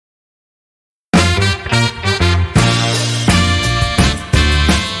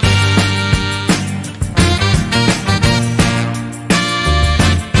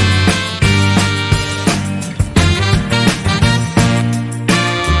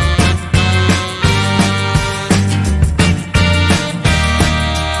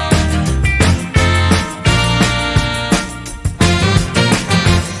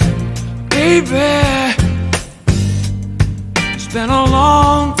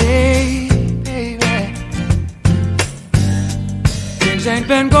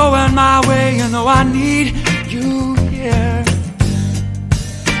been going my way, you know I need you here.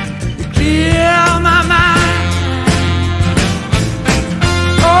 You clear my mind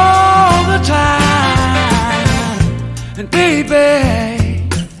all the time. And baby,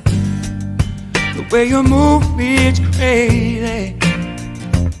 the way you move me, it's crazy.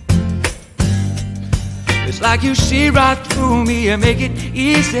 It's like you see right through me and make it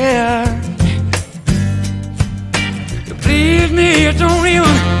easier. To please me, you don't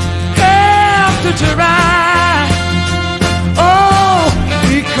even have to try. Oh,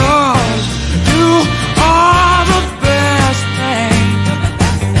 because you are the best thing.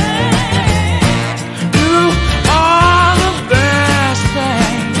 You are the best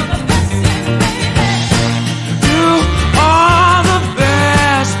thing. You are the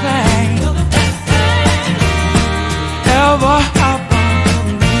best thing ever happened to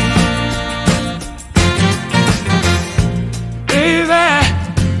me. Baby,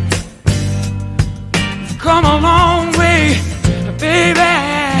 come a long way, baby.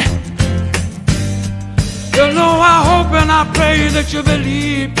 You know I hope and I pray that you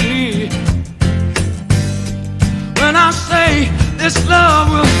believe me when I say this love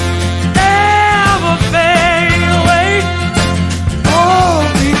will never fade away. Oh,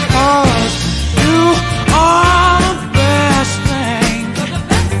 because you are the best thing.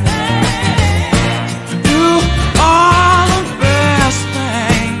 You are the best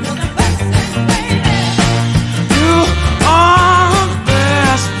thing. You are the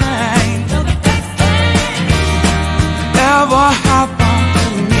best thing ever happened to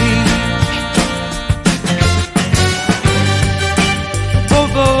me.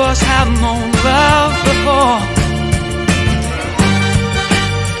 Both of us have known love before.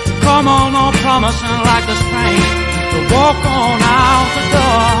 Come on, promising like the spring to walk on out the door.